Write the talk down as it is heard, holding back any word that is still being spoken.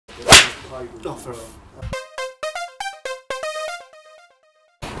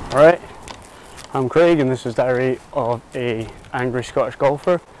Alright, I'm Craig and this is Diary of a Angry Scottish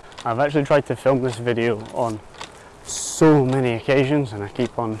Golfer. I've actually tried to film this video on so many occasions and I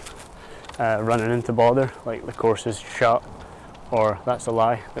keep on running into bother, like the course is shut, or that's a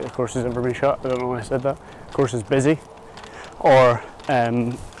lie, that the course has never been shut, I don't know why I said that. The course is busy, or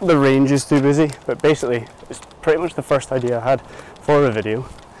the range is too busy, but basically it's pretty much the first idea I had for a video.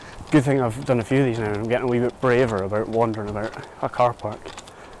 Good thing I've done a few of these now and I'm getting a wee bit braver about wandering about a car park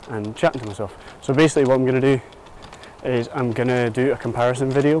and chatting to myself. So basically what I'm going to do is I'm going to do a comparison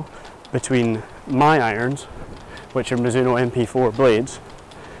video between my irons, which are Mizuno MP4 blades,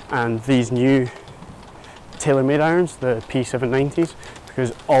 and these new Taylormade irons, the P790s,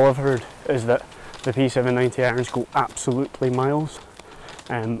 because all I've heard is that the P790 irons go absolutely miles,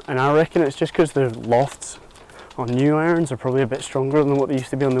 and I reckon it's just because the lofts on new irons are probably a bit stronger than what they used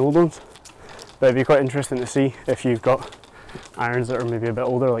to be on the old ones. But it'd be quite interesting to see if you've got irons that are maybe a bit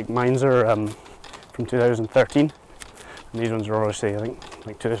older, like mine's are from 2013, and these ones are obviously I think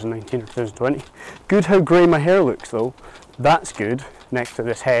like 2019 or 2020. Good how grey my hair looks though, that's good, next to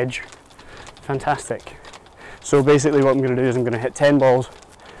this hedge, fantastic. So basically what I'm going to do is I'm going to hit 10 balls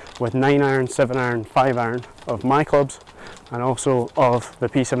with 9 iron, 7 iron, 5 iron of my clubs and also of the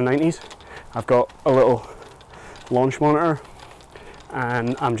P790s. I've got a little launch monitor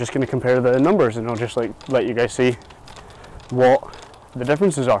and I'm just going to compare the numbers and I'll just like let you guys see what the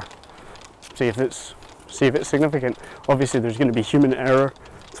differences are. See if it's significant. Obviously there's going to be human error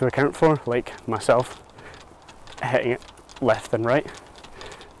to account for, like myself hitting it left and right.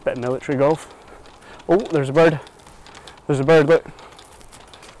 Bit of military golf. Oh, there's a bird. There's a bird, look.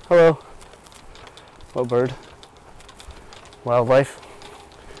 Hello. Little bird. Wildlife.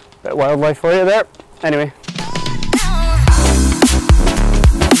 Bit of wildlife for you there. Anyway.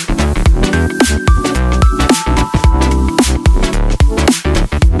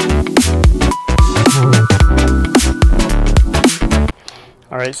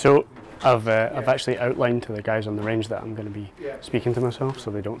 Alright, so I've actually outlined to the guys on the range that I'm going to be speaking to myself so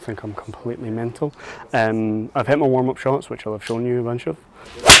they don't think I'm completely mental. I've hit my warm-up shots, which I'll have shown you a bunch of.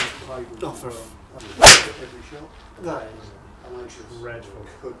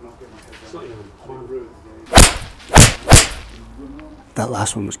 That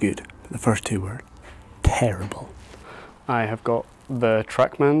last one was good, but the first two were terrible. I have got the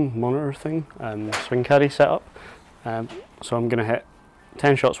TrackMan monitor thing, swing caddy set up, so I'm going to hit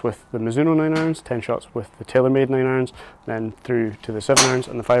 10 shots with the Mizuno 9 irons, 10 shots with the Taylormade 9 irons, then through to the 7 irons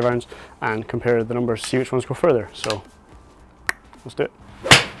and the 5 irons, and compare the numbers, see which ones go further. So let's do it.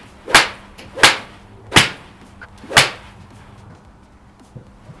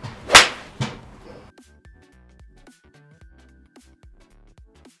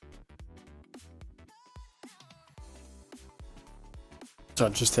 So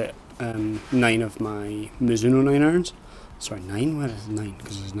I've just hit 9 of my Mizuno 9 irons. Sorry, 9? Where is 9?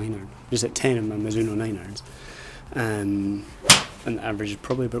 Because there's 9 irons. Just at 10 of my Mizuno 9 irons. And the average is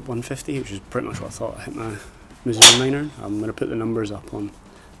probably about 150, which is pretty much what I thought I hit my Mizuno 9 iron. I'm going to put the numbers up on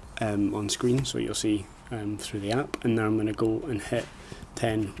screen so you'll see through the app. And then I'm going to go and hit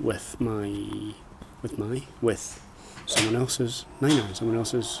 10 with someone else's 9 iron, someone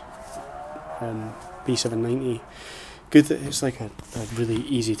else's P790. Good that it's like a really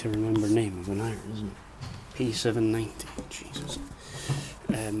easy to remember name of an iron, isn't it? P790, Jesus.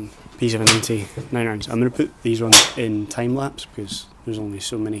 P790 9 irons. I'm going to put these ones in time lapse because there's only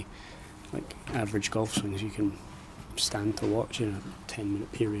so many like average golf swings you can stand to watch in a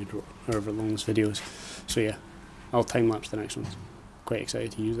 10-minute period or however long this video is. So yeah, I'll time lapse the next ones. Quite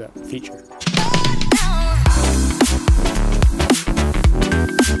excited to use that feature.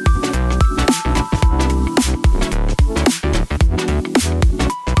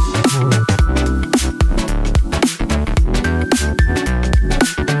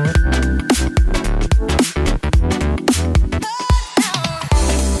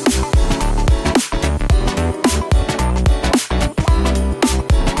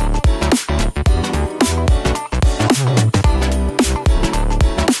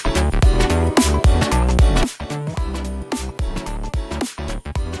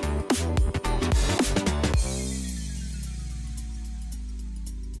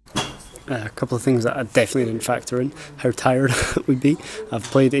 A couple of things that I definitely didn't factor in, how tired I would be. I've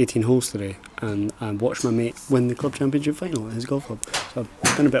played 18 holes today and I watched my mate win the club championship final at his golf club. So I've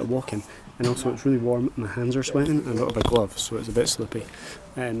done a bit of walking and also it's really warm, my hands are sweating and I don't have a glove so it's a bit slippy.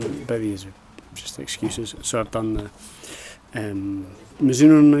 But these are just excuses. So I've done the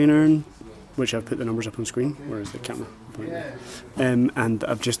Mizuno 9 iron, which I've put the numbers up on screen, whereas the camera And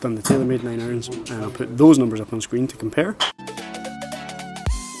I've just done the Taylormade 9 irons, and I'll put those numbers up on screen to compare.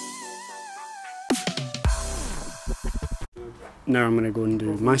 Now I'm going to go and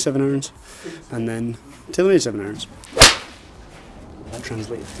do my 7 irons, and then Taylormade 7 irons. That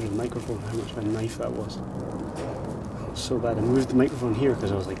translated to the microphone, how much of a knife that was. That was so bad. I moved the microphone here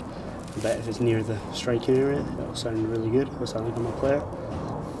because I was like, I bet if it's near the striking area, it'll sound really good. It'll sound like I'm a player.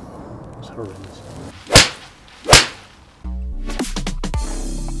 It's horrendous.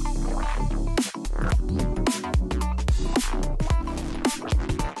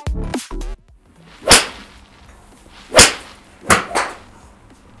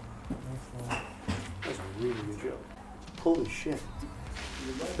 That's a really good job. Holy shit.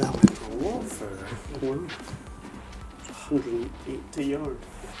 That went a lot further. Wow. 180 yards.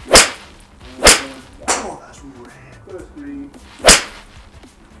 Oh, that's red. That's green.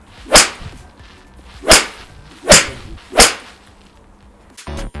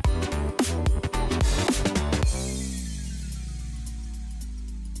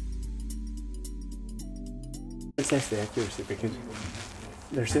 Let's test the accuracy because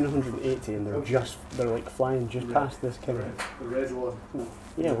they're saying 180 and they're like flying just past this kind of. The red one.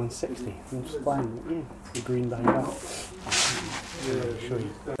 Yeah, 160. I'm just flying. Yeah, the green behind that. I'll show you.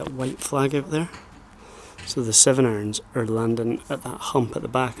 That white flag out there. So the 7 irons are landing at that hump at the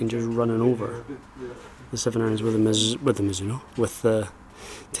back and just running over. The 7 irons with the Mizuno, with the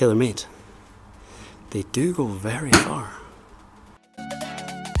Taylormade. They do go very far.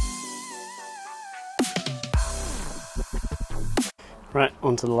 Right,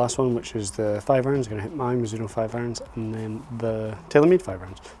 on to the last one, which is the 5 irons. I'm going to hit my Mizuno 5 irons and then the Taylormade 5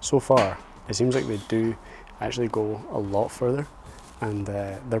 irons. So far, it seems like they do actually go a lot further, and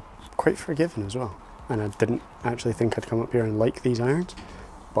they're quite forgiving as well. And I didn't actually think I'd come up here and like these irons,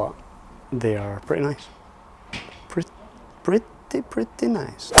 but they are pretty nice. Pretty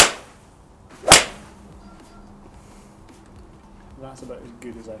nice. That's about as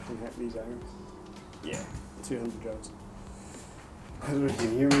good as I can hit these irons. Yeah, 200 yards. I don't know if you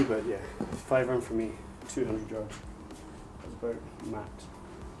can hear me, but yeah, 5 iron for me, 200 yards. That's about max.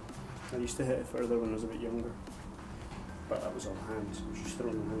 I used to hit it further when I was a bit younger, but that was all hands. I was just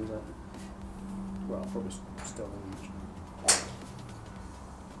throwing the hands at it. Well, probably still hands.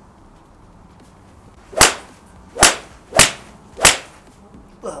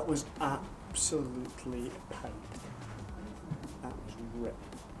 That was absolutely packed. That was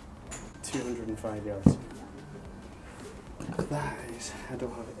ripped. 205 yards. That is, I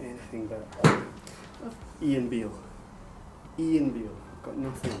don't have anything but Ian Beale. Ian Beale, I've got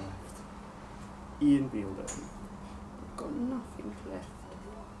nothing left. Ian Beale, but I've got nothing left.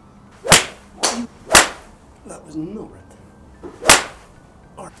 That was not red.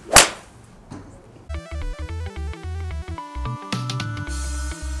 Or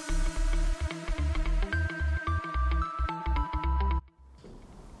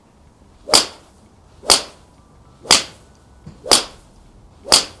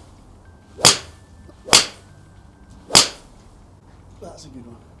that's a good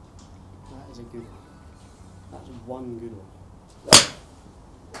one. That is a good one. That's one good one.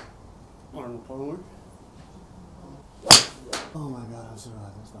 Arnold Palmer. Oh my god, I'm so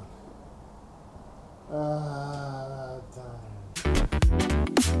glad that's done.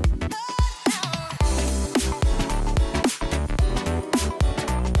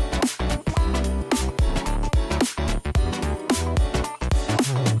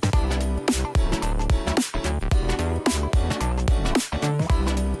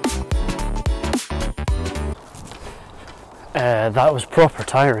 That was proper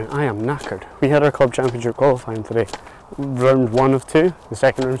tiring. I am knackered. We had our club championship qualifying today. Round 1 of 2. The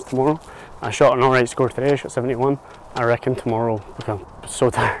second round's tomorrow. I shot an alright score today. I shot 71. I reckon tomorrow, because I'm so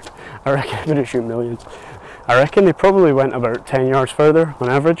tired, I reckon I'm going to shoot millions. I reckon they probably went about 10 yards further on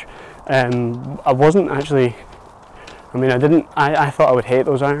average. I wasn't actually, I thought I would hate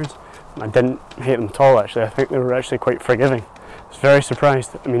those irons. I didn't hate them at all actually. I think they were actually quite forgiving. I was very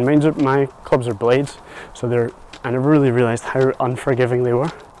surprised. I mean, my clubs are blades, so I never really realised how unforgiving they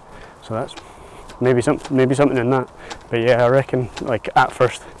were. So that's maybe something in that. But yeah, I reckon like at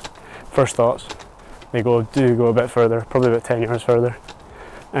first thoughts, they do go a bit further, probably about 10 yards further.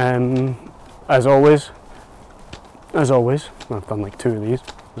 As always, I've done like 2 of these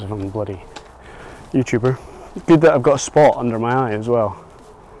because I'm a bloody YouTuber. Good that I've got a spot under my eye as well.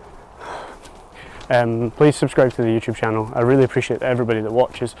 Please subscribe to the YouTube channel. I really appreciate everybody that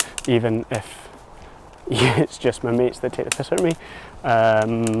watches, even if it's just my mates that take the piss out of me.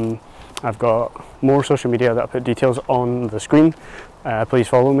 I've got more social media that I put details on the screen. Please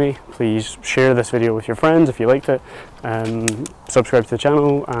follow me, please share this video with your friends if you liked it, subscribe to the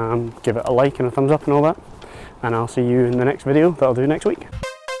channel, give it a like and a thumbs up and all that, and I'll see you in the next video that I'll do next week.